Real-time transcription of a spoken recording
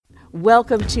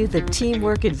Welcome to the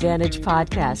Teamwork Advantage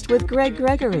podcast with Greg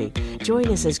Gregory. Join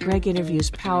us as Greg interviews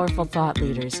powerful thought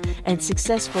leaders and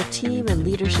successful team and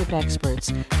leadership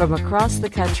experts from across the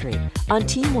country on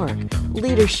teamwork,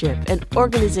 leadership, and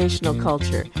organizational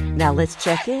culture. Now let's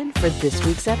check in for this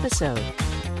week's episode.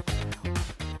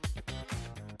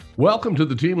 Welcome to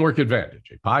the Teamwork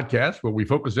Advantage, a podcast where we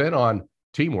focus in on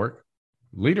teamwork,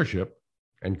 leadership,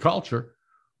 and culture,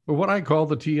 or what I call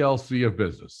the TLC of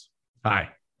business.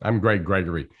 Hi, I'm Greg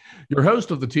Gregory, your host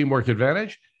of the Teamwork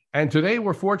Advantage, and today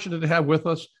we're fortunate to have with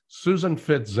us Susan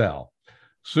Fitzell.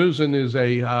 Susan is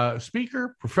a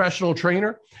speaker, professional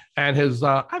trainer, and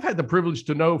I've had the privilege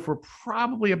to know for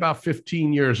probably about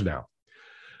 15 years now.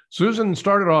 Susan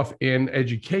started off in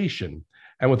education,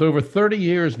 and with over 30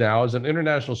 years now as an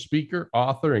international speaker,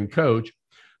 author, and coach,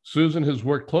 Susan has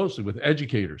worked closely with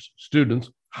educators,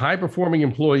 students, high-performing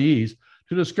employees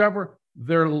to discover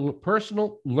their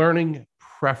personal learning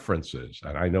preferences,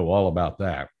 and I know all about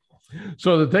that,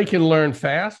 so that they can learn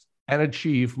fast and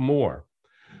achieve more.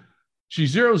 She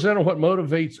zeroes in on what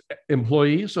motivates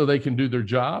employees so they can do their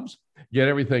jobs, get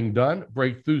everything done,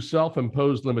 break through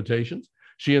self-imposed limitations.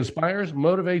 She inspires,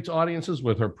 motivates audiences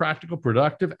with her practical,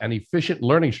 productive, and efficient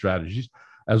learning strategies,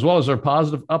 as well as her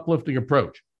positive, uplifting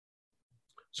approach.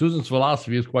 Susan's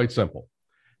philosophy is quite simple.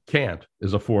 Can't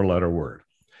is a four-letter word.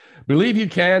 Believe you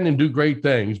can and do great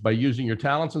things by using your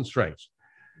talents and strengths.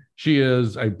 She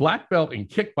is a black belt in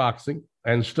kickboxing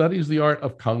and studies the art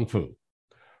of Kung Fu.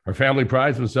 Her family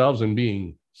prides themselves in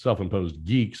being self-imposed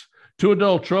geeks. Two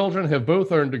adult children have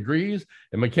both earned degrees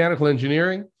in mechanical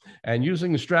engineering and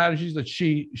using the strategies that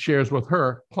she shares with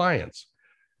her clients.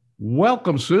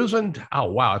 Welcome, Susan.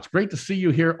 Oh, wow. It's great to see you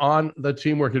here on the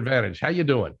Teamwork Advantage. How you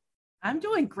doing? I'm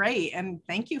doing great. And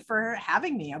thank you for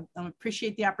having me. I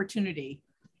appreciate the opportunity.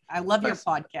 I love your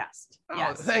podcast. Oh,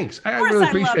 yes. Thanks. I really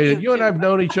appreciate it. You and I have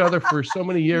known each other for so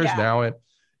many years now.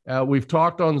 And we've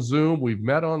talked on Zoom. We've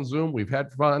met on Zoom. We've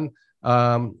had fun.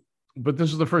 But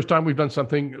this is the first time we've done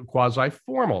something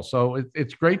quasi-formal. So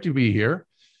it's great to be here.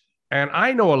 And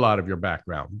I know a lot of your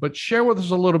background, but share with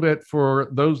us a little bit for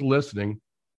those listening.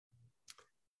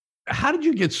 How did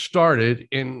you get started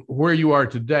in where you are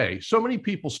today? So many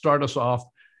people start us off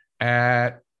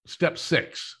at step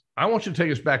 6. I want you to take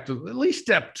us back to at least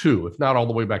step 2, if not all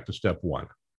the way back to step 1.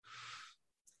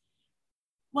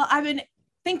 Well, I've been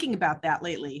thinking about that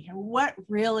lately. What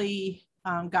really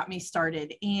got me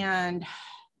started? And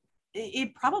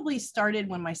it probably started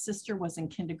when my sister was in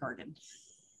kindergarten.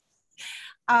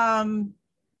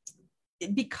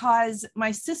 Because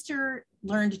my sister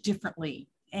learned differently.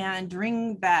 And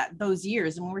during those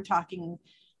years, and when we're talking,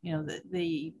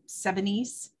 the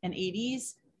 70s and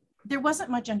 80s, there wasn't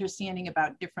much understanding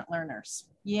about different learners.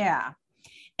 Yeah.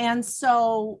 And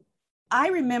so I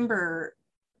remember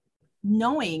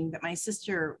knowing that my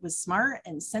sister was smart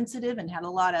and sensitive and had a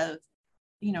lot of,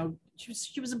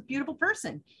 she was a beautiful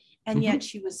person. And yet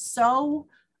she was so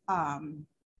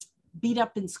beat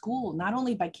up in school, not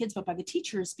only by kids, but by the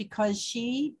teachers, because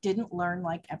she didn't learn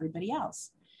like everybody else.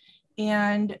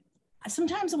 And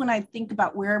sometimes when I think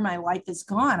about where my life has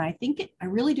gone, I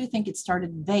really do think it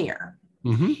started there.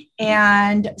 Mm-hmm.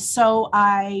 And so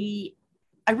I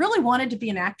really wanted to be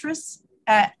an actress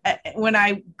when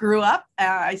I grew up.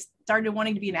 I started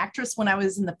wanting to be an actress when I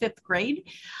was in the 5th grade.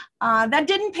 That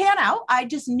didn't pan out. I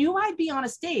just knew I'd be on a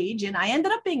stage, and I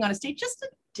ended up being on a stage, just a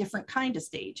different kind of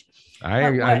stage. I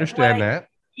understand that.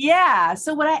 Yeah.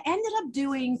 So what I ended up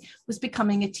doing was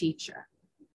becoming a teacher.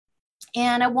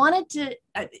 And I wanted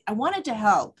to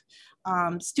help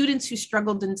students who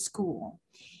struggled in school.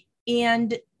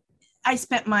 And I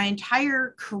spent my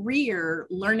entire career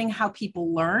learning how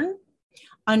people learn,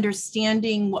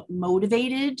 understanding what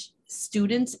motivated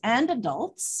students and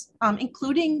adults,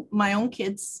 including my own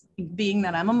kids, being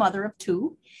that I'm a mother of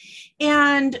 2,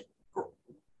 and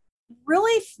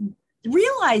really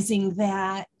realizing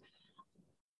that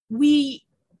we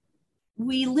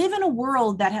live in a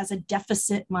world that has a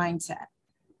deficit mindset.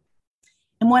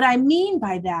 And what I mean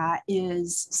by that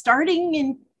is starting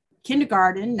in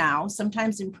kindergarten now,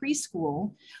 sometimes in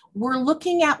preschool, we're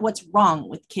looking at what's wrong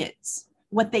with kids,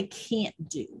 what they can't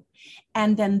do.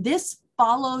 And then this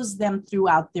follows them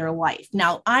throughout their life.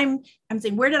 Now, I'm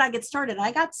saying, where did I get started?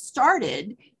 I got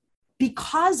started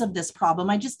because of this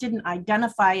problem. I just didn't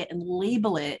identify it and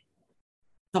label it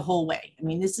the whole way. I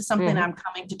mean, this is something I'm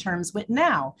coming to terms with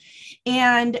now.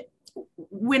 And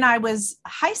when I was a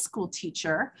high school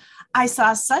teacher, I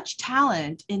saw such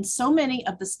talent in so many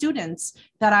of the students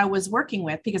that I was working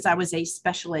with, because I was a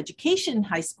special education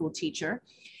high school teacher,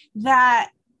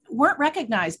 that weren't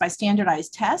recognized by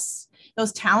standardized tests.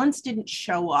 Those talents didn't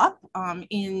show up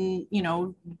in,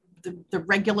 the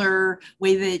regular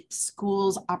way that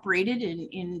schools operated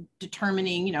in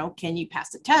determining, can you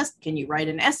pass a test? Can you write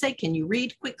an essay? Can you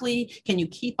read quickly? Can you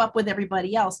keep up with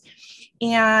everybody else?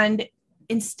 And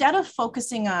instead of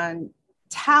focusing on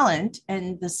talent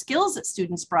and the skills that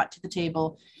students brought to the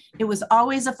table, it was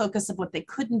always a focus of what they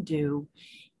couldn't do.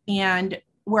 And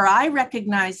where I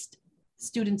recognized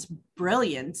students'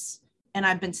 brilliance, and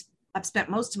I've spent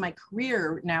most of my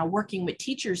career now working with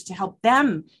teachers to help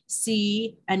them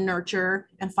see and nurture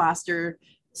and foster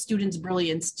students'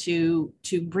 brilliance to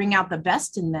bring out the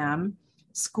best in them.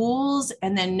 Schools,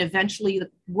 and then eventually the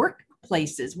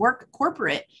workplaces,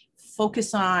 corporate,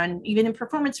 focus on, even in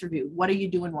performance review, what are you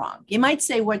doing wrong? You might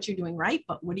say what you're doing right,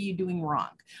 but what are you doing wrong?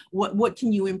 What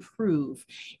can you improve?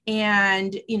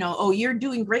 And, you're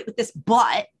doing great with this,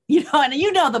 but, and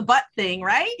the but thing,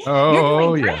 right? Oh, you're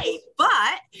doing yes. great,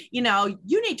 but,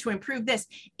 you need to improve this.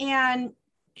 And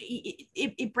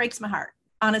it breaks my heart.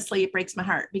 Honestly, it breaks my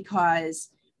heart, because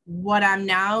what I'm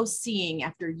now seeing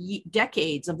after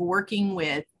decades of working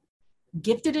with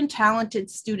gifted and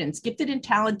talented students, gifted and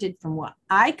talented from what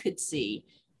I could see,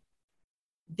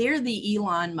 they're the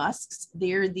Elon Musks,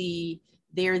 they're the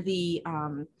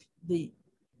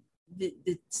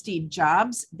Steve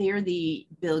Jobs, they're the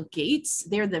Bill Gates,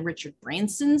 they're the Richard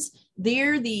Bransons,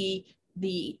 they're the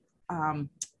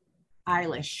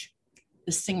Eilish,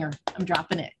 the singer, I'm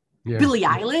dropping it. Yeah. Billie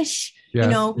Eilish,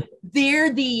 yes.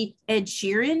 They're the Ed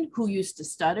Sheeran who used to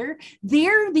stutter.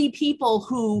 They're the people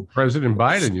who President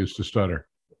Biden used to stutter.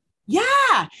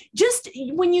 Yeah. Just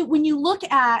when you look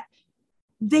at,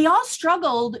 they all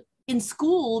struggled in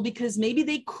school because maybe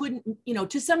they couldn't,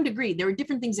 to some degree, there were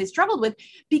different things they struggled with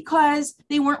because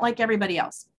they weren't like everybody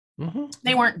else. Mm-hmm.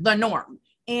 They weren't the norm.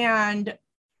 And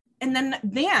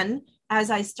then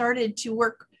as I started to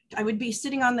work, I would be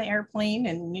sitting on the airplane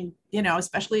and,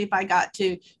 especially if I got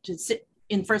to sit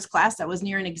in first class, I was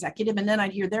near an executive, and then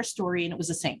I'd hear their story and it was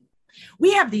the same.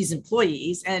 We have these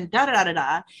employees and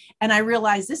da-da-da-da-da. And I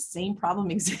realized this same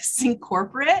problem exists in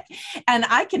corporate and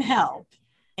I can help.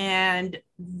 And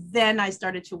then I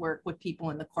started to work with people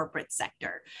in the corporate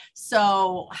sector.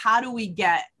 So how do we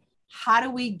get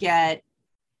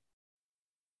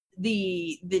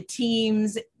the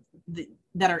teams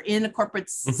that are in a corporate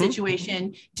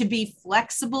situation to be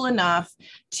flexible enough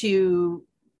to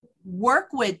work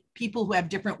with people who have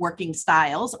different working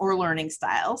styles or learning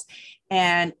styles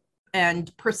and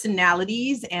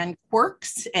personalities and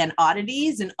quirks and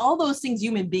oddities and all those things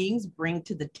human beings bring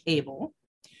to the table?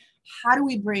 How do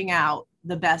we bring out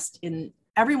the best in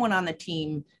everyone on the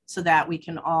team so that we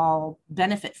can all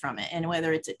benefit from it? And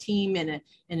whether it's a team in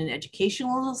an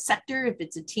educational sector, if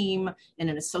it's a team in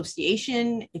an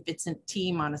association, if it's a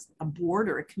team on a board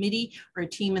or a committee, or a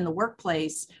team in the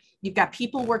workplace, you've got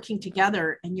people working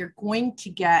together, and you're going to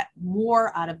get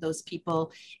more out of those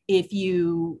people if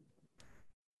you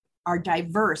are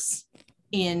diverse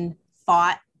in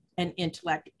thought and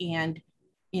intellect and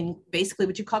in basically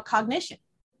what you call cognition.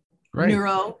 Right.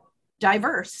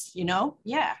 Neurodiverse,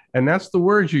 yeah. And that's the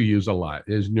word you use a lot,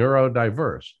 is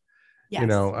neurodiverse. Yes.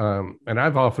 And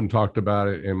I've often talked about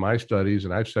it in my studies,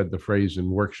 and I've said the phrase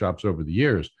in workshops over the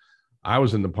years. I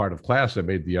was in the part of class that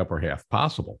made the upper half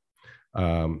possible.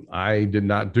 I did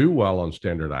not do well on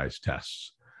standardized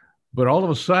tests, but all of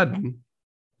a sudden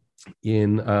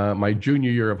in my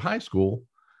junior year of high school,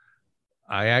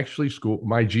 my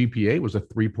GPA was a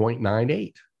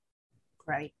 3.98.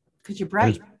 Right. Because you're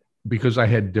bright. Because I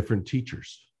had different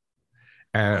teachers.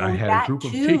 And I had a group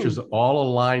of teachers that all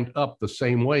aligned up the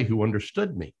same way who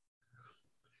understood me.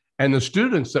 And the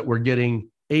students that were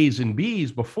getting A's and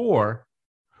B's before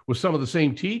with some of the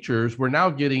same teachers were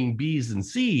now getting B's and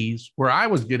C's where I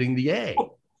was getting the A.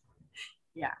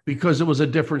 Yeah. Because it was a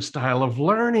different style of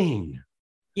learning.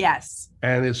 Yes.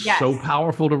 And it's so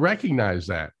powerful to recognize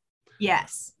that.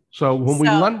 Yes. So when we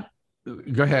learn,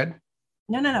 go ahead.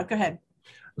 No, go ahead.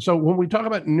 So when we talk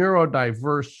about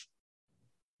neurodiverse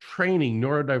training,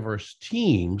 neurodiverse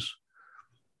teams,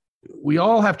 we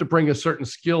all have to bring a certain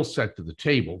skill set to the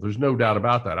table. There's no doubt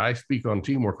about that. I speak on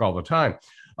teamwork all the time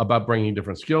about bringing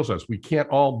different skill sets. We can't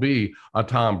all be a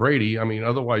Tom Brady. I mean,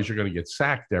 otherwise you're going to get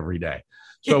sacked every day.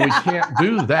 So we can't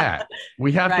do that.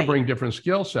 We have to bring different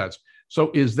skill sets. So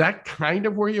is that kind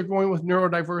of where you're going with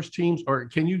neurodiverse teams? Or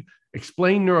can you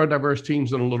explain neurodiverse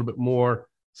teams in a little bit more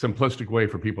simplistic way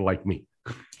for people like me?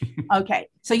 Okay.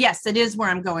 So yes, it is where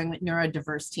I'm going with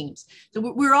neurodiverse teams. So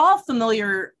we're all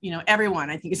familiar, everyone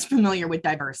I think is familiar with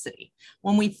diversity.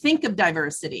 When we think of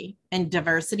diversity and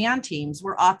diversity on teams,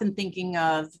 we're often thinking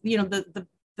of,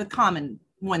 the common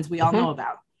ones we all know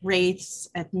about: race,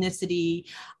 ethnicity,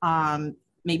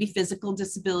 maybe physical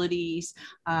disabilities,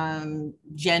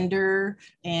 gender,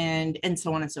 and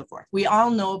so on and so forth. We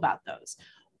all know about those.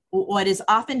 What is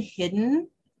often hidden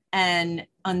and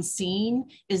unseen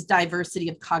is diversity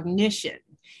of cognition.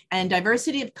 And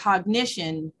diversity of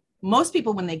cognition, most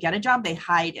people, when they get a job, they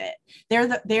hide it.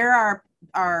 There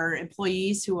are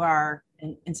employees who are,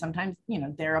 and sometimes,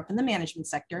 they're up in the management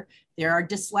sector. There are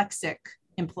dyslexic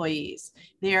employees.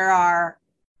 There are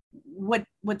what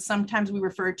sometimes we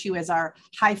refer to as our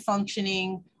high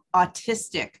functioning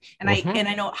autistic. And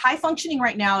I know high functioning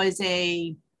right now is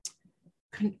a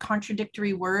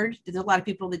contradictory word. There's a lot of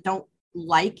people that don't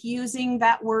like using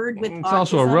that word with it's autism.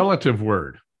 Also a relative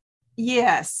word.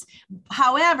 Yes.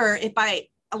 However,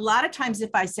 a lot of times if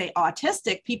I say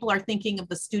autistic, people are thinking of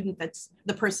the student that's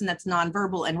the person that's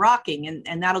nonverbal and rocking,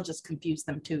 and that'll just confuse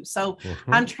them too. So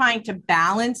I'm trying to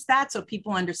balance that so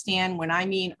people understand when I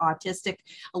mean autistic.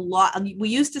 We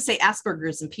used to say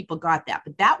Asperger's and people got that,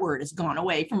 but that word has gone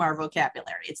away from our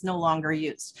vocabulary. It's no longer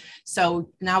used. So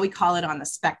now we call it on the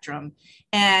spectrum.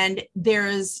 And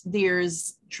there's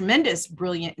tremendous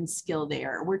brilliant and skill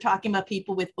there. We're talking about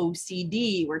people with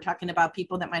OCD. We're talking about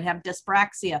people that might have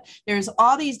dyspraxia. There's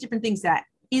all these different things that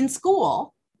in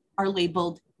school are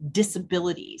labeled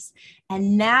disabilities.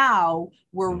 And now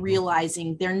we're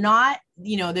realizing they're not,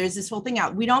 there's this whole thing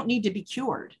out. We don't need to be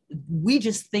cured. We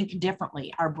just think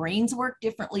differently. Our brains work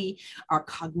differently. Our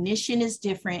cognition is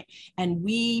different. And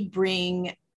we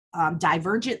bring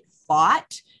divergent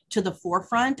thought to the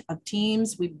forefront of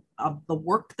teams, of the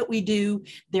work that we do.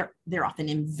 They're often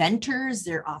inventors.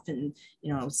 They're often,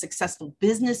 successful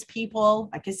business people.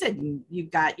 Like I said,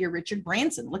 you've got your Richard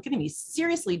Branson. Look at him; he's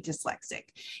seriously dyslexic.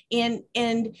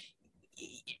 And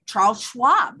Charles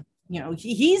Schwab,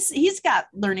 he's got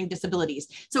learning disabilities.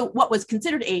 So what was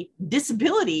considered a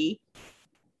disability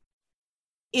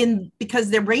because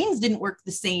their brains didn't work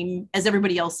the same as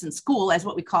everybody else in school, as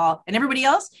what we call, and everybody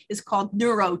else is called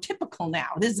neurotypical now.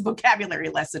 This is a vocabulary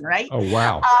lesson, right? Oh,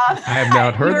 wow. I have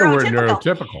not heard the word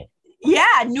neurotypical.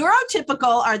 Yeah,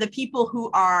 neurotypical are the people who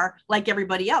are like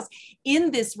everybody else.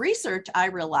 In this research, I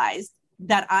realized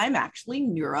that I'm actually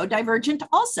neurodivergent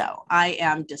also. I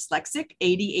am dyslexic,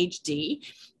 ADHD,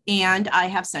 and I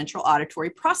have central auditory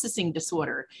processing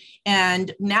disorder.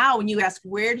 And now when you ask,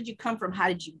 where did you come from? How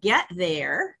did you get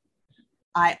there?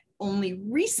 I only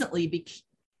recently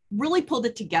really pulled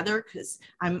it together because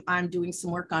I'm doing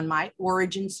some work on my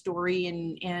origin story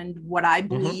and what I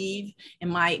believe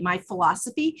and my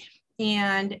philosophy.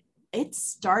 And it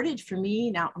started for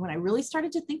me now when I really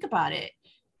started to think about it.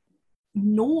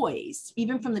 Noise,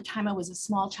 even from the time I was a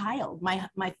small child,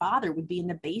 my father would be in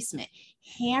the basement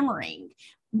hammering.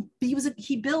 He was a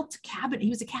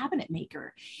cabinet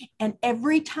maker, and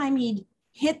every time he'd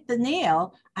hit the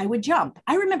nail, I would jump.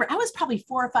 I remember I was probably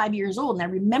 4 or 5 years old, and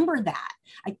I remember that.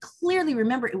 I clearly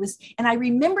remember it was, and I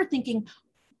remember thinking,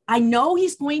 I know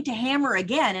he's going to hammer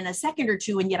again in a second or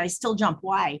two, and yet I still jump.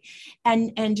 Why?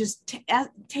 And just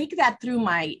take that through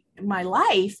my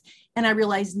life. And I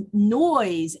realized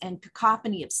noise and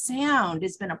cacophony of sound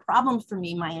has been a problem for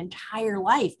me my entire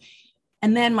life.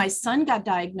 And then my son got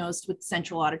diagnosed with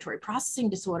central auditory processing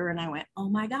disorder. And I went, oh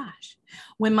my gosh.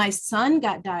 When my son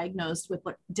got diagnosed with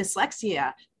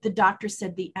dyslexia, the doctor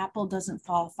said the apple doesn't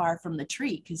fall far from the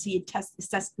tree because he had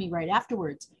assessed me right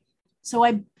afterwards. So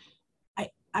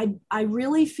I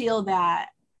really feel that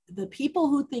the people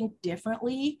who think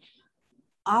differently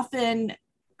often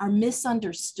are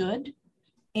misunderstood.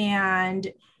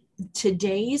 And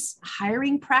today's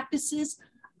hiring practices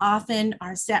often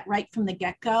are set right from the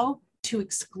get-go to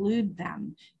exclude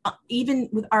them, even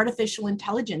with artificial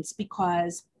intelligence,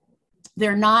 because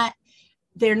they're not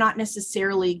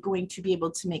necessarily going to be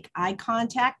able to make eye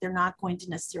contact. They're not going to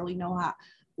necessarily know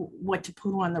what to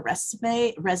put on the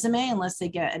resume unless they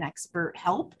get an expert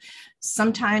help.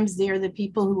 Sometimes they're the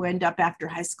people who end up after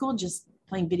high school just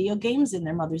playing video games in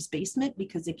their mother's basement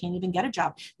because they can't even get a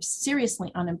job. They're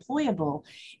seriously unemployable.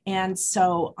 And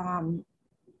so,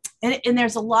 and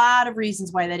there's a lot of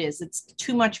reasons why that is. It's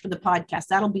too much for the podcast.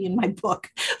 That'll be in my book.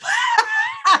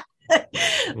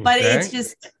 But it's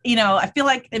just, I feel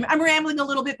like I'm rambling a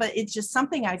little bit, but it's just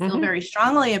something I feel very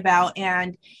strongly about.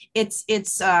 And it's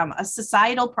a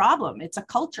societal problem. It's a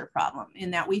culture problem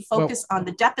in that we focus on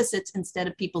the deficits instead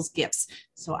of people's gifts.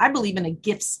 So I believe in a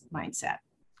gifts mindset.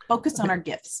 Focus on our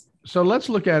gifts. So let's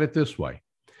look at it this way.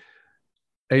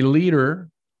 A leader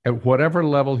at whatever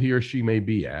level he or she may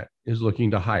be at is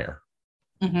looking to hire.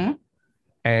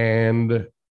 And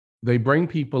they bring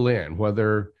people in,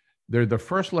 whether they're the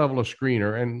first level of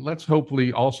screener, and let's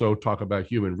hopefully also talk about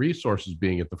human resources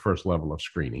being at the first level of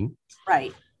screening.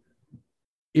 Right.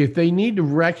 If they need to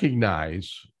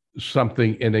recognize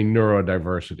something in a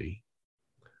neurodiversity,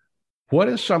 what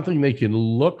is something they can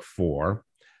look for?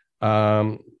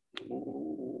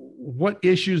 What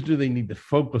issues do they need to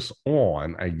focus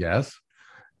on, I guess?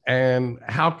 And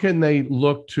how can they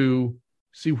look to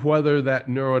see whether that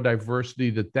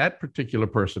neurodiversity that particular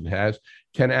person has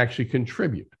can actually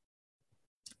contribute?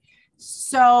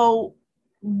 So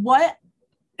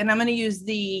and I'm going to use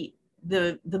the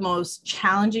most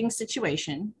challenging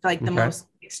situation, like the most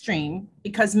extreme,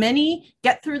 because many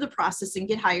get through the process and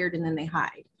get hired and then they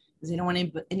hide because they don't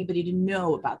want anybody to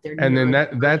know about their. And then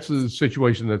that's the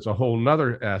situation. That's a whole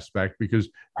nother aspect, because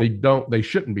they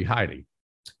shouldn't be hiding.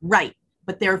 Right.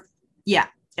 But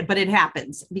but it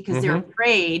happens because they're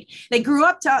afraid. They grew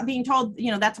up being told,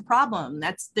 that's a problem.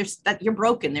 That you're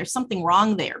broken. There's something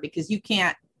wrong there because you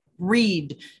can't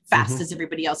read fast as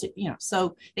everybody else,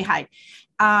 so they hide.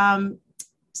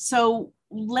 So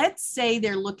let's say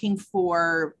they're looking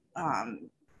for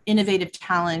innovative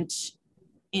talent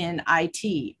in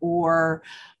IT, or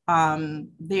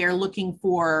they're looking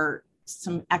for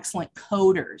some excellent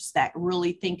coders that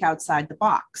really think outside the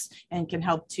box and can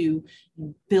help to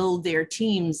build their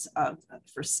teams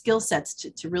for skill sets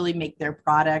to really make their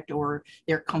product or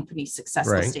their company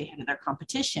successful, stay ahead of their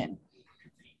competition.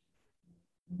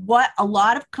 What a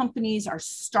lot of companies are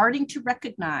starting to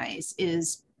recognize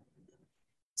is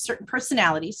certain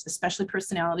personalities, especially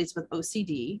personalities with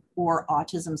OCD or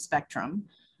autism spectrum,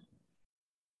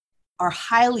 are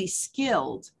highly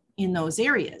skilled in those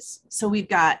areas. So we've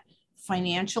got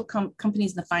financial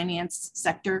companies in the finance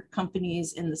sector,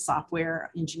 companies in the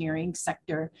software engineering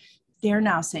sector. They're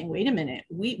now saying, wait a minute,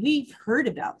 we've heard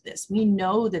about this. We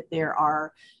know that there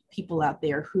are people out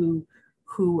there who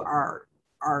are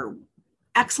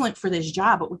excellent for this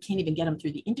job, but we can't even get them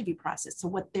through the interview process. So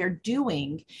what they're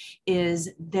doing is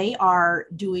they are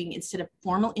doing, instead of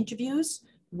formal interviews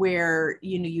where,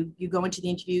 you go into the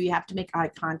interview, you have to make eye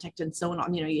contact and so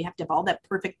on, you have to have all that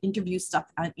perfect interview stuff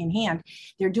in hand.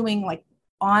 They're doing like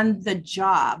on the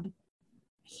job,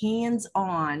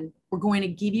 hands-on. We're going to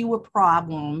give you a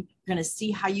problem. We're going to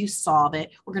see how you solve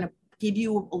it. We're going to give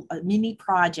you a mini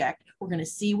project. We're going to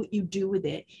see what you do with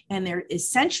it. And they're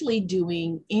essentially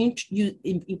doing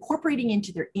incorporating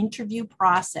into their interview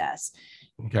process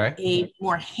a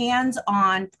more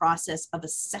hands-on process of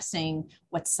assessing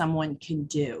what someone can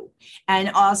do. And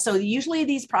also, usually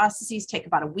these processes take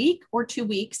about a week or 2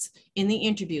 weeks in the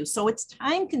interview. So it's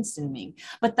time consuming,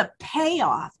 but the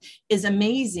payoff is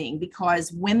amazing,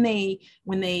 because when they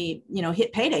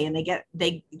hit payday and they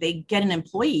get an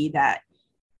employee that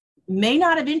may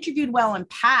not have interviewed well and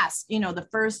passed, the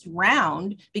first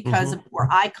round because of poor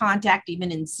eye contact,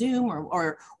 even in Zoom,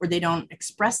 or they don't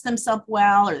express themselves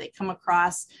well, or they come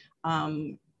across, odd,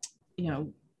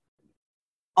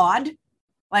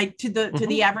 like to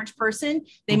the average person.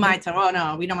 They might say, oh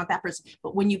no, we don't want that person.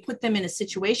 But when you put them in a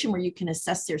situation where you can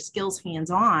assess their skills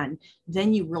hands-on,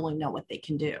 then you really know what they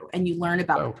can do, and you learn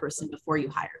about the person before you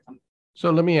hire them.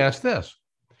 So let me ask this.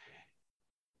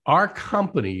 Are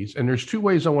companies, and there's two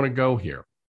ways I want to go here,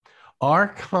 are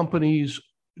companies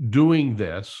doing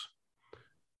this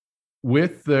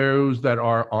with those that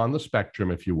are on the spectrum,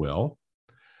 if you will,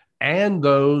 and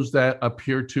those that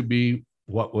appear to be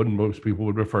what most people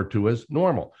would refer to as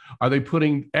normal? Are they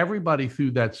putting everybody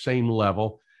through that same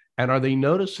level, and are they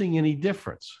noticing any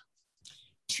difference?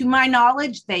 To my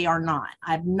knowledge, they are not.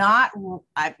 In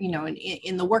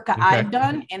the work I've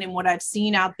done and in what I've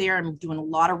seen out there, I'm doing a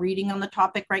lot of reading on the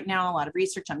topic right now, a lot of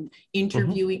research. I'm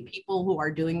interviewing people who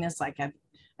are doing this. Like I've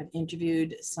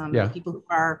interviewed some people who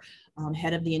are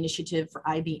head of the initiative for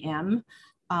IBM.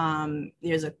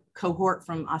 There's a cohort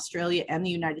from Australia and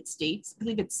the United States, I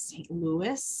believe it's St.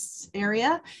 Louis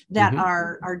area, that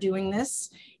are doing this,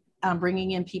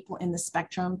 bringing in people in the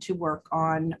spectrum to work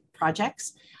on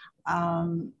projects.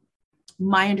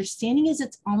 My understanding is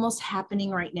it's almost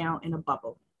happening right now in a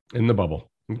bubble. In the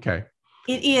bubble. Okay.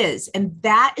 It is. And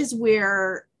that is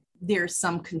where there's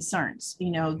some concerns,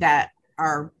 that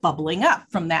are bubbling up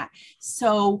from that.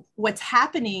 So what's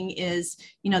happening is,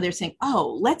 they're saying,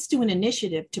 oh, let's do an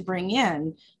initiative to bring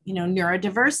in,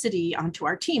 neurodiversity onto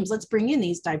our teams. Let's bring in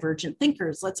these divergent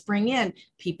thinkers. Let's bring in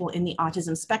people in the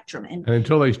autism spectrum. And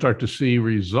until they start to see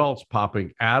results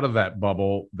popping out of that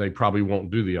bubble, they probably won't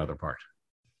do the other part.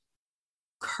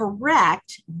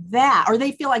 Correct. That, or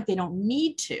they feel like they don't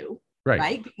need to.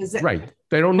 Right. Because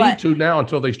they don't need to now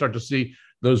until they start to see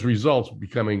those results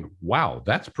becoming, wow,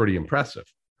 that's pretty impressive.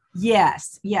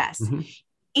 Yes.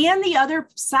 And the other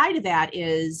side of that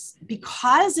is,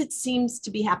 because it seems to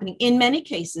be happening in many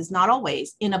cases, not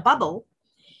always, in a bubble,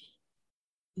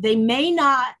 they may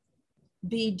not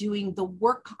be doing the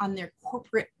work on their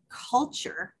corporate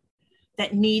culture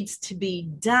that needs to be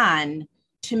done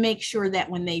to make sure that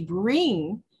when they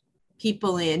bring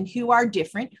people in who are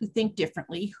different, who think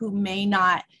differently, who may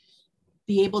not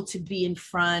be able to be in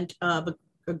front of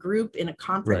a group in a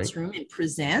conference room and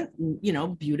present,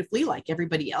 beautifully like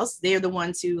everybody else. They're the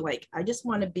ones who like, I just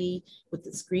want to be with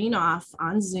the screen off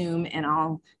on Zoom and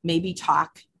I'll maybe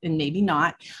talk and maybe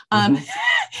not.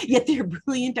 Yet they're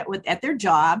brilliant at their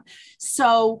job.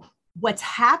 So what's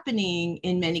happening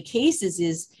in many cases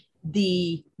is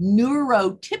the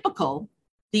neurotypical,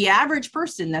 the average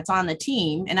person that's on the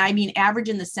team, and I mean average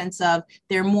in the sense of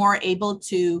they're more able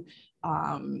to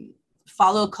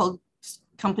follow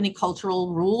company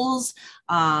cultural rules.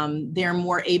 They're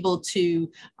more able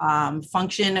to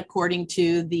function according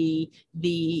to the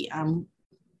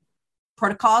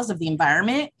protocols of the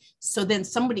environment. So then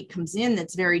somebody comes in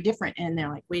that's very different and they're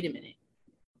like, wait a minute,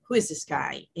 who is this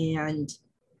guy? And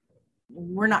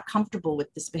we're not comfortable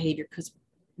with this behavior because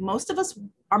most of us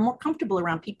are more comfortable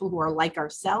around people who are like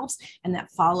ourselves and that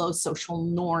follow social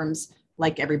norms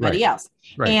like everybody else.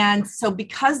 Right. And so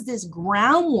because this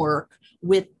groundwork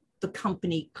with the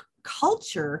company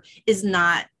culture is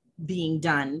not being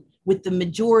done with the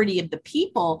majority of the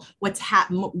people,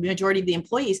 majority of the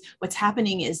employees, what's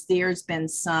happening is there's been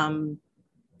some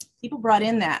people brought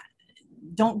in that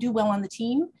don't do well on the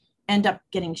team, end up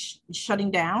getting shutting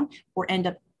down, or end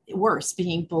up worse,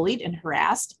 being bullied and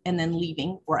harassed and then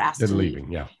leaving or asked to leave.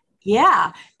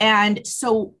 Yeah. And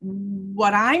so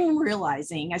what I'm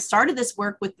realizing, I started this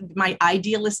work with my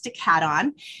idealistic hat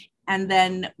on. And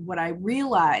then what I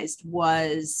realized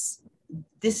was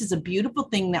this is a beautiful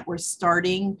thing that we're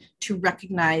starting to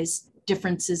recognize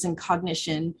differences in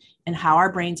cognition and how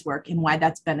our brains work and why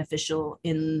that's beneficial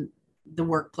in the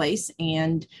workplace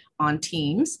and on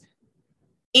teams.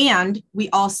 And we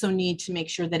also need to make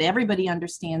sure that everybody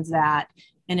understands that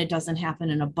and it doesn't happen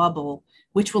in a bubble,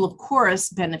 which will, of course,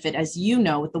 benefit, as you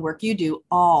know, with the work you do,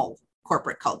 all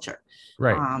corporate culture.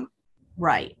 Right.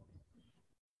 Right.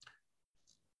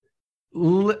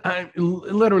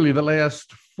 Literally the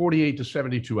last 48 to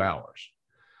 72 hours,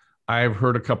 I've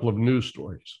heard a couple of news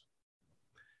stories.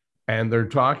 And they're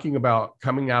talking about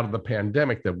coming out of the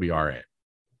pandemic that we are in.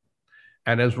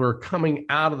 And as we're coming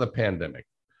out of the pandemic,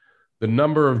 the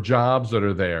number of jobs that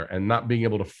are there and not being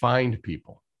able to find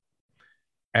people.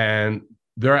 And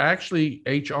there are actually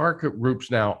HR groups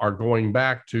now are going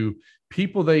back to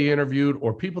people they interviewed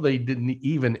or people they didn't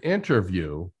even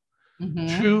interview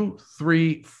 2,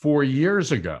 3, 4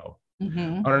 years ago,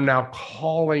 are now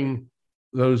calling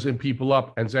those people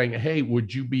up and saying, hey,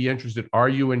 would you be interested? Are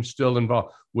you still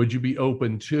involved? Would you be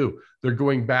open to? They're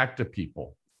going back to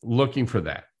people looking for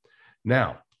that.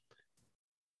 Now,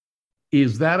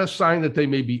 is that a sign that they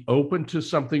may be open to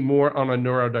something more on a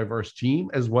neurodiverse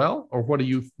team as well? Or what are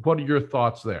your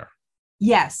thoughts there?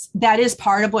 Yes, that is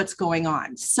part of what's going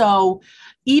on. So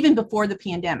even before the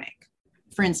pandemic,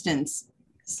 for instance,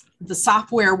 the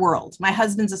software world, my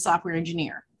husband's a software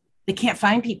engineer. They can't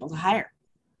find people to hire.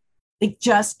 They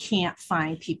just can't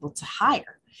find people to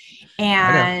hire.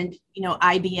 And,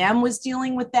 IBM was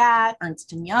dealing with that.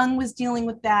 Ernst & Young was dealing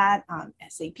with that.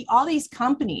 SAP, all these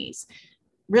companies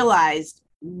realized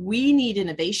we need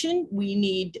innovation. We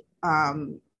need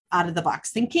out of the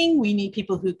box thinking. We need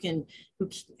people who can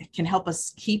help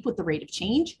us keep with the rate of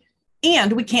change.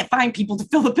 And we can't find people to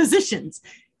fill the positions.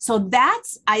 So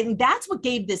that's what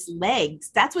gave this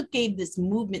legs. That's what gave this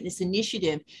movement, this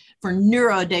initiative for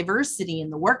neurodiversity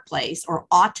in the workplace or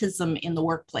autism in the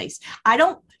workplace. I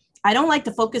don't like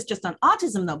to focus just on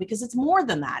autism though, because it's more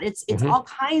than that. It's all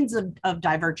kinds of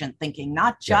divergent thinking,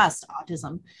 not just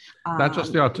autism. Not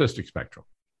just the autistic spectrum.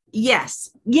 Yes.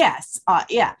 Yet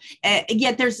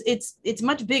it's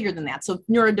much bigger than that. So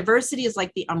neurodiversity is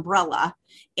like the umbrella,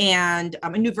 and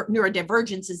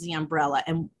neurodivergence is the umbrella,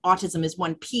 and autism is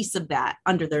one piece of that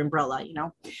under the umbrella,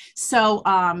 So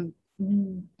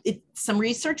some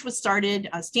research was started.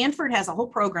 Stanford has a whole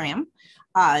program,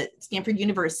 Stanford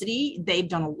University. They've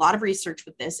done a lot of research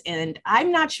with this, and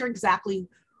I'm not sure exactly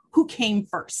who came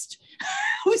first,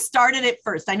 who started it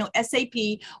first. I know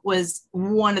SAP was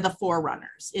one of the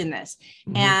forerunners in this,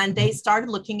 and they started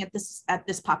looking at this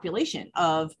population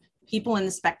of people in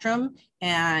the spectrum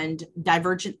and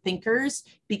divergent thinkers,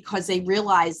 because they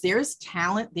realized there's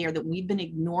talent there that we've been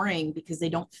ignoring because they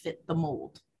don't fit the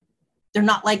mold. They're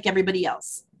not like everybody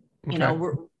else,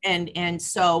 and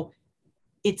so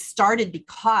it started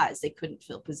because they couldn't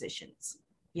fill positions.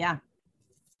 Yeah.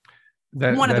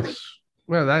 That's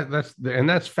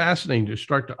fascinating to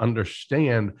start to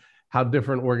understand how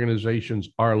different organizations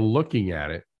are looking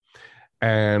at it.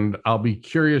 And I'll be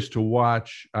curious to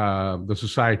watch the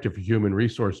Society for Human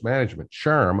Resource Management,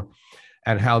 SHRM,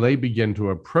 and how they begin to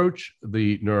approach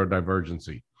the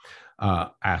neurodivergency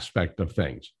aspect of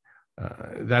things.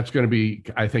 That's going to be,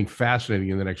 I think, fascinating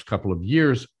in the next couple of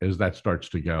years as that starts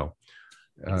to go.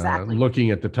 Exactly.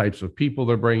 Looking at the types of people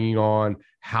they're bringing on,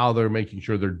 how they're making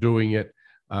sure they're doing it,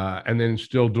 and then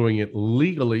still doing it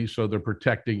legally so they're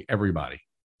protecting everybody.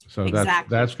 So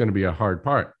that's going to be a hard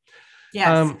part.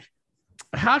 Yes.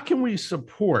 How can we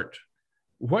support?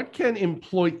 What can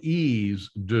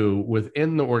employees do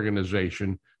within the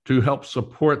organization to help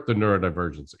support the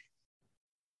neurodivergency?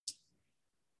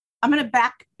 I'm going to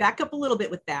back up a little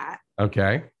bit with that.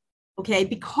 Okay. Okay,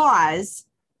 because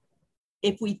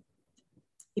if we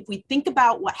think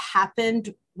about what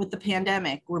happened with the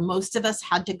pandemic, where most of us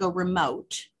had to go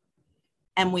remote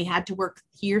and we had to work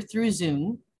here through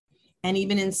Zoom, and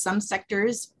even in some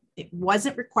sectors, it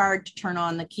wasn't required to turn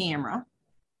on the camera.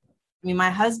 I mean, my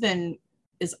husband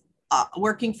is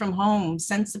working from home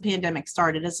since the pandemic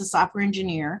started as a software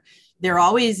engineer. They're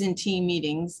always in team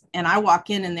meetings, and I walk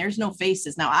in and there's no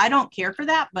faces. Now, I don't care for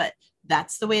that, but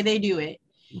that's the way they do it.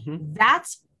 Mm-hmm.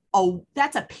 That's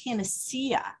a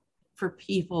panacea for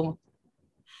people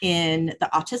in the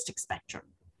autistic spectrum,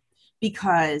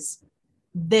 because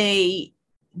they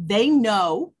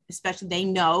know, especially they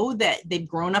know that they've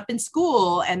grown up in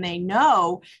school, and they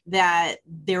know that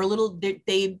they're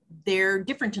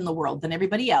different in the world than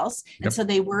everybody else. Yep. And so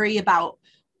they worry about,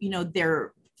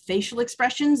 their facial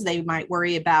expressions. They might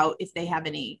worry about if they have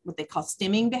any, what they call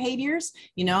stimming behaviors.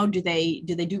 Do they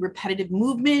do repetitive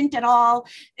movement at all?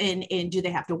 And do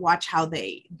they have to watch how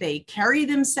they carry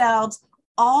themselves?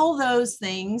 All those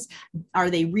things. Are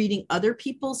they reading other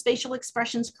people's facial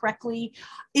expressions correctly?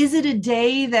 Is it a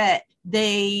day that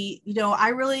they, I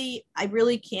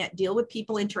really can't deal with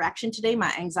people interaction today.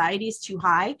 My anxiety is too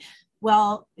high.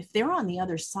 Well, if they're on the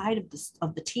other side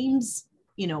of the team's,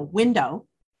 window,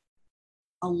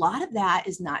 a lot of that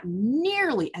is not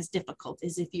nearly as difficult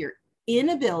as if you're in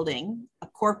a building, a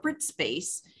corporate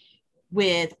space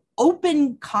with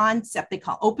open concept, they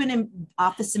call open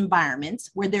office environments,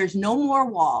 where there's no more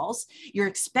walls. You're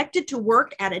expected to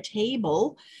work at a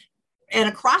table, and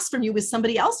across from you is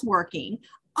somebody else working.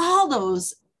 All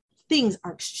those things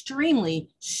are extremely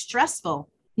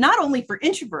stressful, not only for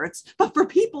introverts, but for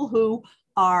people who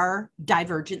are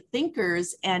divergent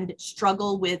thinkers and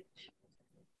struggle with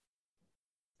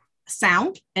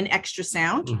sound and extra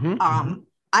sound. Mm-hmm.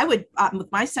 I would, with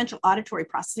my central auditory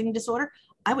processing disorder,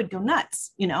 I would go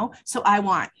nuts, so I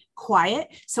want quiet.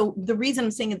 So the reason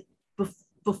I'm saying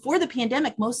before the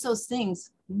pandemic, most of those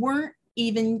things weren't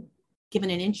even given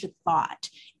an inch of thought.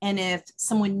 And if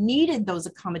someone needed those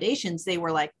accommodations, they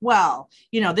were like, well,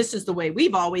 this is the way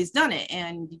we've always done it.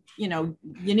 And, you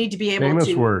need to be able Famous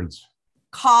to words.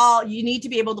 You need to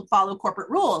be able to follow corporate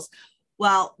rules.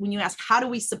 Well, when you ask, how do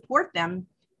we support them?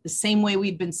 The same way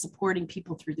we've been supporting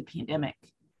people through the pandemic.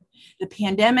 The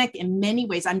pandemic, in many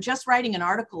ways, I'm just writing an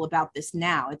article about this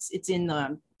now. It's in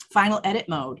the final edit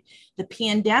mode. The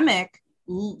pandemic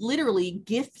literally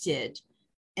gifted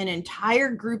an entire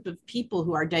group of people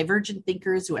who are divergent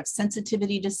thinkers, who have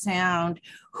sensitivity to sound,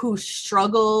 who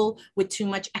struggle with too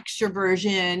much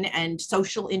extroversion and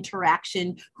social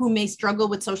interaction, who may struggle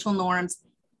with social norms.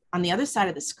 On the other side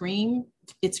of the screen,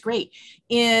 it's great.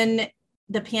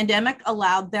 The pandemic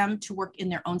allowed them to work in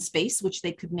their own space, which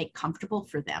they could make comfortable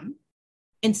for them,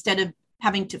 instead of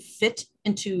having to fit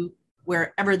into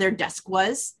wherever their desk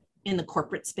was in the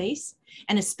corporate space.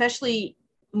 And especially,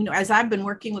 as I've been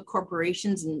working with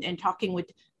corporations and talking with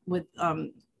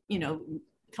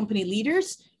company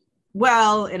leaders,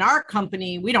 well, in our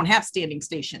company, we don't have standing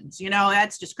stations.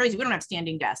 That's just crazy. We don't have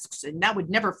standing desks, and that would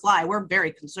never fly. We're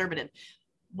very conservative.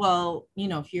 Well,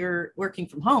 if you're working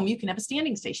from home, you can have a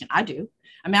standing station. I do.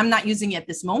 I mean, I'm not using it at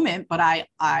this moment, but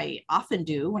I often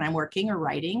do when I'm working or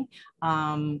writing,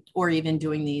 or even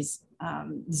doing these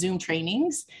Zoom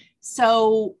trainings.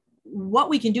 So what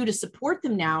we can do to support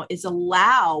them now is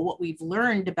allow what we've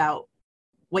learned about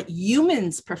what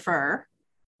humans prefer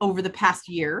over the past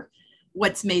year,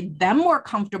 what's made them more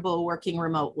comfortable working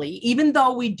remotely, even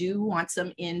though we do want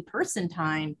some in-person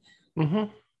time. Mm-hmm.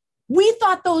 We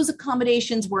thought those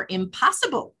accommodations were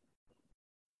impossible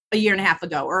a year and a half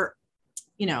ago, or,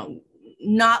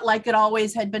 not like it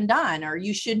always had been done, or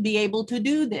you should be able to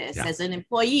do this as an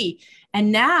employee.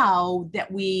 And now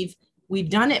that we've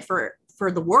done it for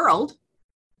the world,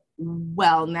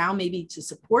 well, now maybe to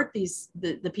support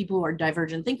the people who are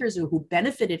divergent thinkers who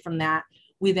benefited from that,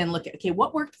 we then look at, okay,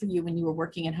 what worked for you when you were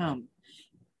working at home?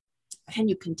 Can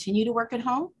you continue to work at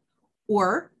home?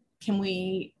 Or can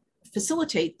we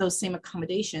facilitate those same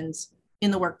accommodations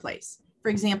in the workplace? For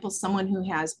example, someone who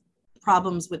has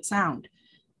problems with sound.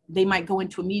 they might go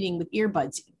into a meeting with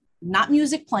earbuds, not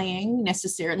music playing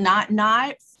necessarily,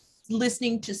 not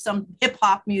listening to some hip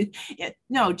hop music.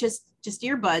 No, just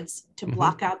earbuds to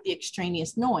block out the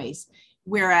extraneous noise.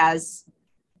 Whereas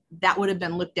that would have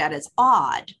been looked at as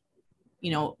odd,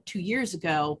 2 years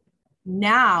ago.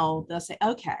 Now they'll say,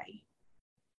 okay,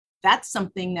 that's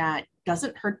something that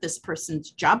doesn't hurt this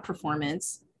person's job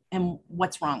performance. And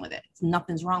what's wrong with it?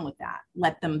 Nothing's wrong with that.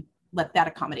 Let that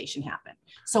accommodation happen.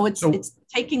 So it's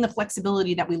taking the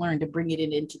flexibility that we learned to bring it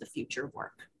into the future of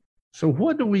work. So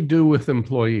what do we do with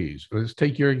employees? Let's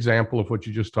take your example of what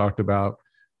you just talked about.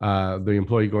 The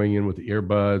employee going in with the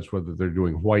earbuds, whether they're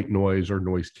doing white noise or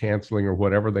noise canceling or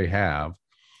whatever they have.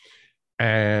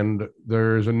 And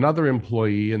there's another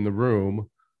employee in the room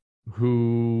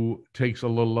who takes a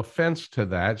little offense to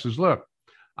that, says, look,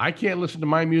 I can't listen to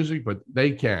my music, but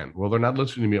they can. Well, they're not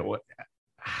listening to me.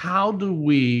 How do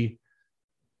we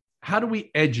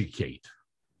educate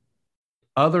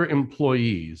other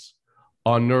employees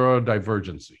on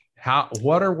neurodivergency?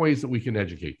 What are ways that we can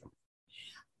educate them?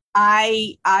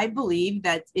 I believe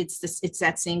that it's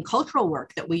that same cultural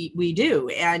work that we do.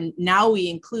 And now we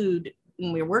include,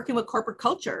 when we're working with corporate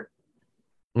culture,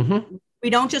 we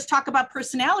don't just talk about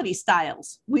personality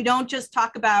styles. We don't just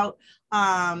talk about,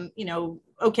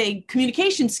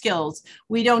 communication skills.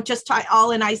 We don't just talk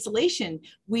all in isolation.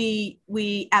 We,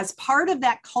 as part of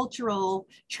that cultural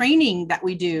training that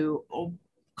we do,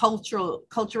 cultural,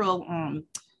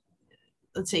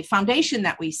 let's say, foundation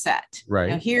that we set.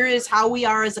 Right. Here is how we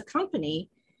are as a company.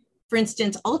 For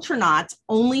instance, Ultranauts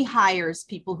only hires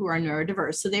people who are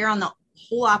neurodiverse. So they're on the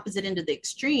whole opposite end of the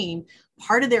extreme.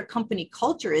 Part of their company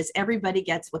culture is everybody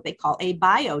gets what they call a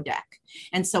bio deck.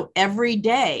 And so every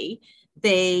day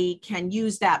they can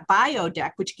use that bio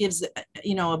deck, which gives,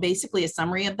 basically a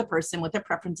summary of the person, what their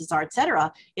preferences are, et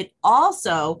cetera. It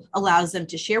also allows them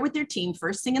to share with their team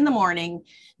first thing in the morning.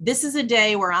 This is a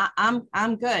day where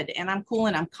I'm good and I'm cool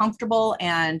and I'm comfortable.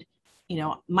 And,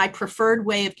 my preferred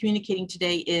way of communicating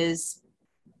today is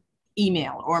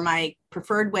email, or my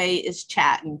preferred way is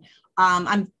chat. And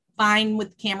I'm fine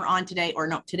with the camera on today, or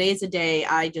no, today is a day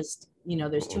I just,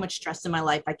 there's too much stress in my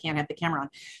life. I can't have the camera on.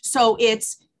 So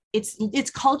it's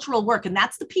cultural work. And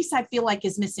that's the piece I feel like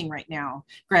is missing right now,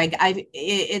 Greg.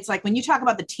 It's like when you talk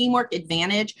about the teamwork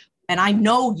advantage, and I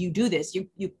know you do this,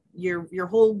 your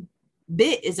whole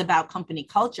bit is about company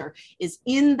culture, is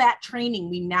in that training.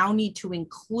 We now need to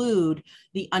include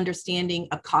the understanding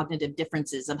of cognitive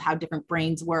differences, of how different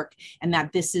brains work, and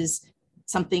that this is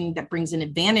something that brings an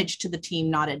advantage to the team,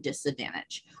 not a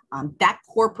disadvantage. That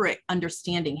corporate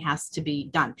understanding has to be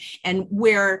done. And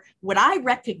what I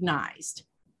recognized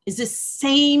is the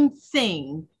same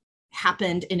thing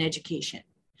happened in education.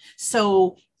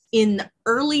 So in the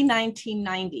early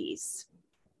 1990s,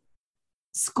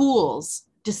 schools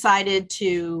decided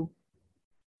to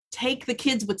take the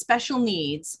kids with special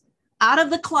needs out of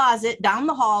the closet, down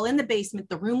the hall, in the basement,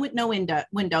 the room with no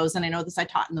windows, and I know this, I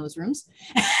taught in those rooms,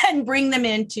 and bring them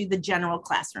into the general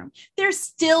classroom. There's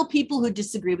still people who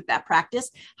disagree with that practice.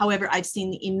 However, I've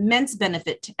seen the immense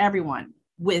benefit to everyone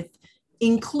with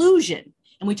inclusion.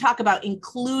 And we talk about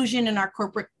inclusion in our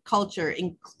corporate culture,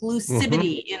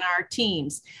 inclusivity in our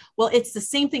teams. Well, it's the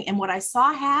same thing. And what I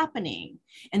saw happening,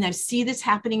 and I see this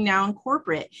happening now in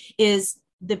corporate, is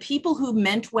the people who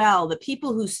meant well, the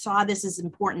people who saw this as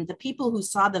important, the people who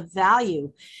saw the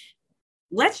value,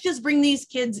 let's just bring these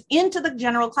kids into the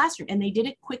general classroom. And they did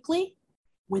it quickly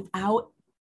without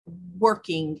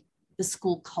working the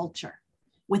school culture,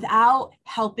 without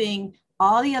helping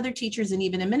all the other teachers and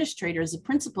even administrators and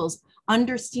principals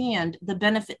understand the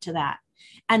benefit to that.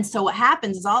 And so what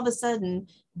happens is all of a sudden,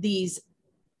 these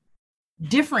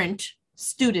different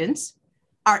students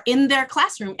are in their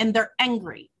classroom and they're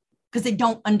angry because they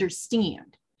don't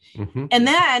understand. And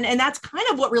that's kind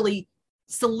of what really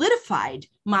solidified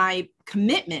my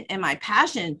commitment and my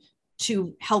passion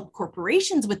to help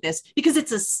corporations with this, because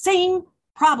it's the same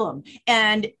problem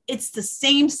and it's the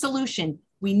same solution.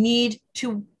 We need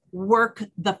to work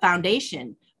the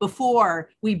foundation before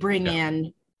we bring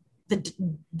in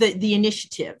the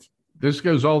initiative. This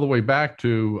goes all the way back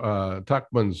to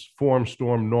Tuckman's form,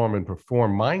 storm, norm, and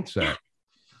perform mindset.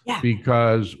 Yeah.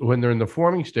 Because when they're in the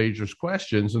forming stage, there's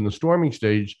questions. In the storming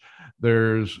stage,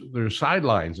 there's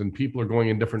sidelines and people are going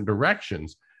in different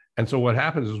directions. And so what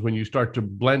happens is when you start to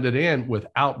blend it in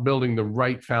without building the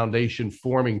right foundation,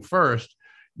 forming first,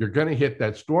 you're going to hit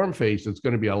that storm phase. It's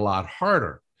going to be a lot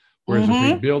harder. Whereas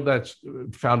if we build that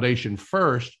foundation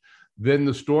first, then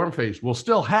the storm phase will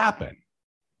still happen.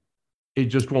 It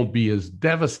just won't be as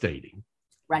devastating.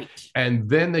 Right. And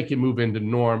then they can move into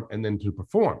norm and then to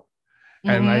perform.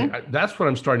 And that's what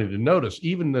I'm starting to notice,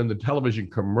 even in the television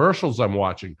commercials I'm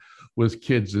watching with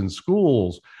kids in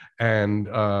schools and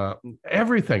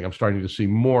everything. I'm starting to see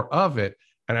more of it.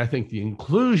 And I think the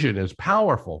inclusion is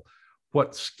powerful.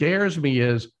 What scares me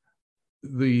is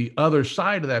the other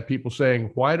side of that, people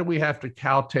saying, why do we have to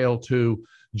kowtow to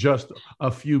just a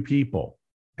few people?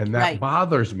 And that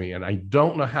bothers me. And I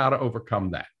don't know how to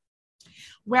overcome that.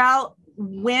 Well,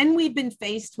 when we've been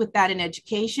faced with that in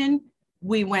education,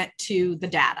 we went to the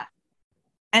data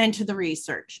and to the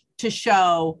research to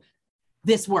show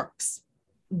this works.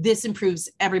 This improves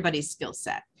everybody's skill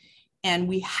set. And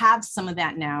we have some of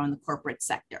that now in the corporate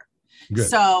sector. Good.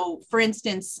 So for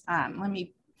instance, let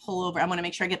me pull over. I want to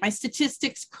make sure I get my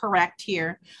statistics correct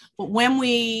here. But when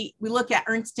we look at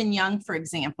Ernst & Young, for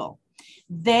example,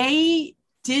 they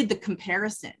did the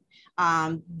comparison.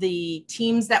 The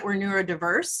teams that were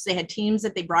neurodiverse, they had teams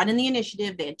that they brought in the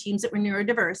initiative, they had teams that were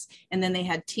neurodiverse, and then they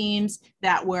had teams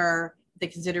that were, they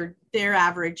considered their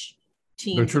average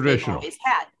teams that they've always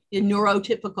had.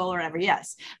 Neurotypical or whatever,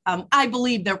 yes. I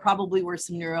believe there probably were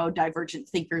some neurodivergent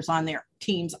thinkers on their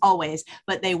teams always,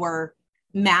 but they were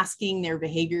masking their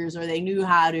behaviors, or they knew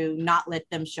how to not let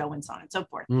them show, and so on and so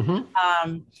forth.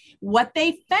 What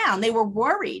they found, they were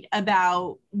worried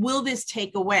about, will this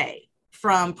take away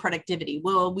from productivity?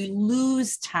 Will we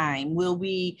lose time? Will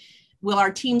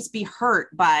our teams be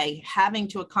hurt by having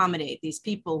to accommodate these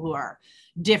people who are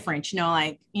different?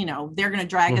 They're going to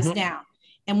drag us down.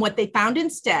 And what they found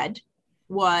instead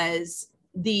was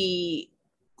the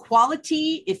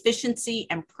quality, efficiency,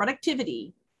 and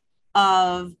productivity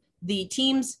of the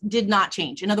teams did not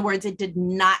change. In other words, it did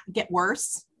not get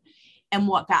worse. And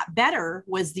what got better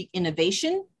was the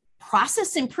innovation,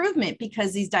 process improvement,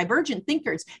 because these divergent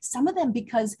thinkers, some of them,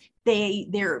 because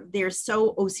they're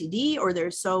so OCD, or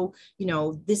they're so,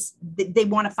 they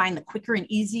want to find the quicker and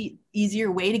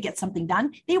easier way to get something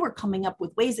done. They were coming up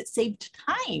with ways that saved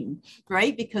time,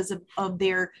 right? Because of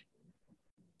their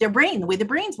brain, the way the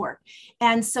brains work.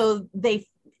 And so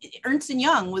Ernst &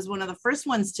 Young was one of the first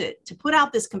ones to put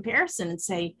out this comparison and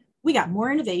say, we got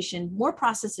more innovation, more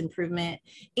process improvement,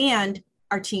 and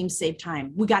our teams save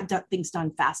time. We got things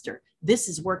done faster. This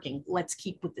is working. Let's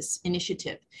keep with this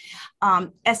initiative.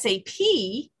 SAP,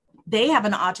 they have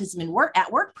an autism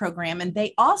at work program, and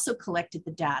they also collected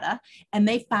the data, and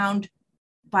they found,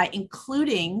 by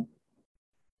including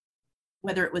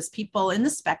whether it was people in the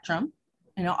spectrum,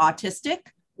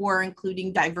 autistic, or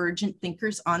including divergent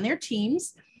thinkers on their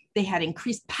teams, they had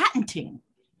increased patenting.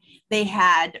 They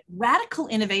had radical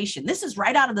innovation. This is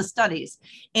right out of the studies,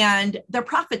 and their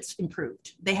profits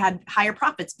improved. They had higher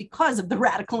profits because of the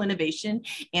radical innovation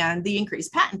and the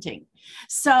increased patenting.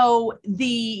 So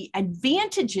the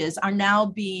advantages are now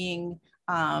being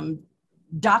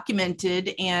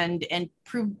documented and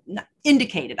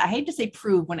indicated. I hate to say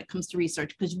prove when it comes to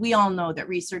research, because we all know that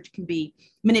research can be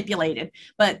manipulated,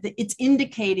 but it's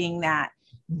indicating that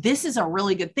this is a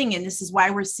really good thing. And this is why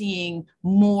we're seeing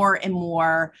more and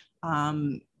more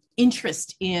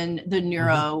interest in the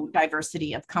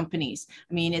neurodiversity of companies.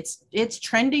 I mean, it's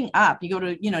trending up. You go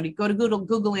to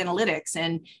Google Analytics,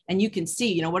 and you can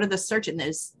see, what are the search in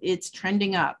this? It's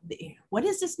trending up. What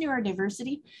is this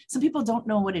neurodiversity? Some people don't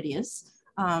know what it is.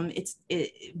 But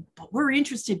we're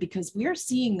interested because we are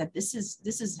seeing that this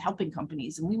is helping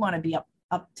companies, and we want to be up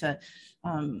to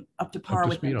par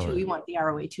with them too. We want the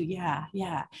ROA too. Yeah.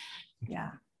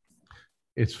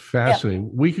 It's fascinating.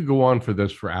 Yep. We could go on for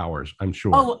this for hours, I'm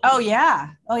sure. Oh yeah.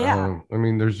 I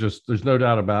mean, there's no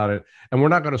doubt about it. And we're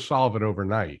not going to solve it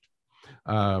overnight.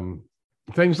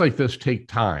 Things like this take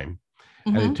time,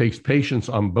 and it takes patience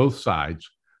on both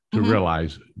sides to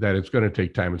realize that it's going to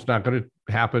take time. It's not going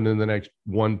to happen in the next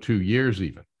 1-2 years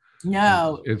even.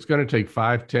 No. It's going to take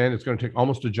 5, 10, it's going to take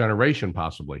almost a generation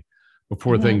possibly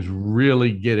before things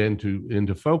really get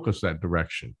into focus that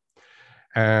direction.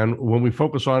 And when we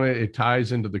focus on it, it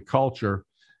ties into the culture.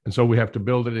 And so we have to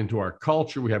build it into our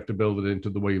culture. We have to build it into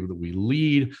the way that we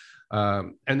lead.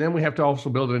 And then we have to also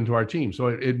build it into our team. So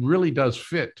it really does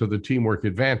fit to the teamwork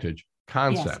advantage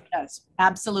concept. Yes, it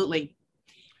does.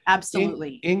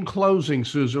 Absolutely. In closing,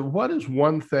 Susan, what is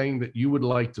one thing that you would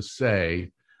like to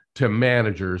say to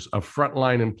managers of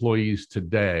frontline employees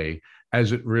today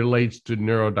as it relates to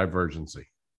neurodivergency?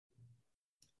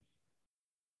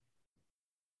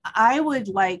 I would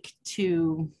like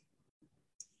to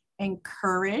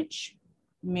encourage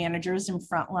managers and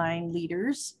frontline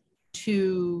leaders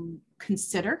to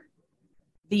consider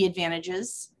the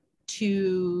advantages,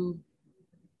 to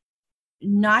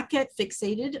not get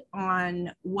fixated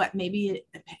on what maybe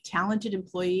a talented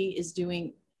employee is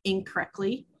doing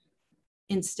incorrectly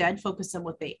instead focus on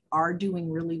what they are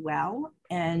doing really well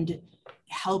and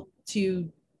help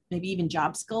to maybe even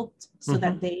job sculpt so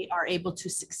that they are able to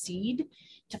succeed,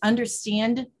 to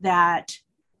understand that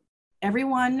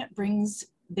everyone brings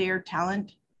their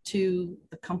talent to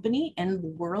the company and the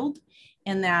world,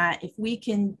 and that if we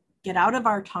can get out of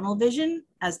our tunnel vision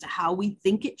as to how we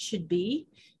think it should be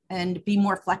and be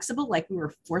more flexible, like we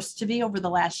were forced to be over the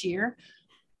last year,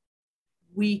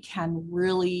 we can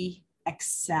really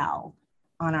excel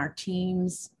on our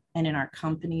teams and in our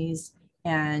companies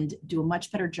and do a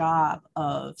much better job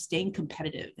of staying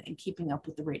competitive and keeping up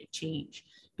with the rate of change.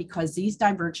 Because these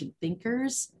divergent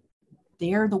thinkers,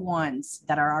 they're the ones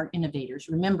that are our innovators.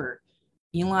 Remember,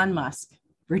 Elon Musk,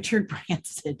 Richard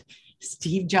Branson,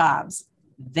 Steve Jobs,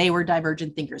 they were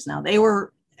divergent thinkers. Now, they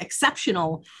were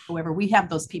exceptional. However, we have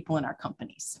those people in our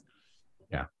companies.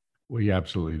 Yeah, we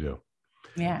absolutely do.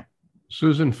 Yeah.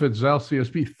 Susan Fitzel,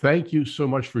 CSP, thank you so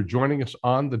much for joining us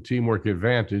on the Teamwork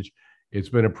Advantage. It's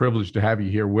been a privilege to have you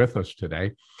here with us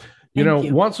today. You know,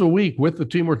 once a week with the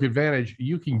Teamwork Advantage,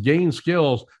 you can gain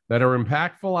skills that are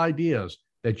impactful ideas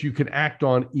that you can act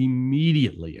on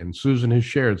immediately. And Susan has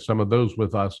shared some of those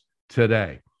with us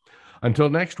today. Until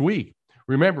next week,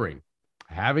 remembering,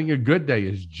 having a good day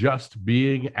is just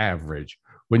being average.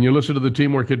 When you listen to the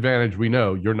Teamwork Advantage, we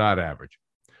know you're not average.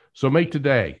 So make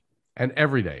today and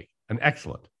every day an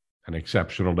excellent and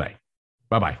exceptional day.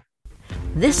 Bye-bye.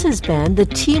 This has been the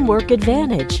Teamwork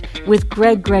Advantage with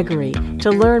Greg Gregory. To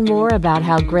learn more about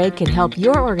how Greg can help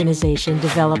your organization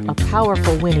develop a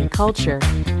powerful winning culture,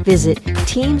 visit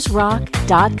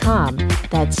teamsrock.com.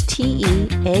 That's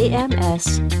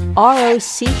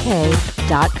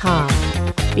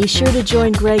TEAMSROCK.com. Be sure to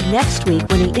join Greg next week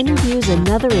when he interviews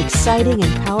another exciting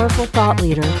and powerful thought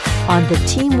leader on the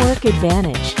Teamwork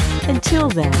Advantage. Until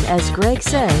then, as Greg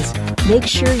says, make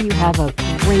sure you have a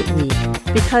great week,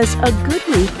 because a good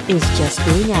week is just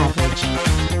being average.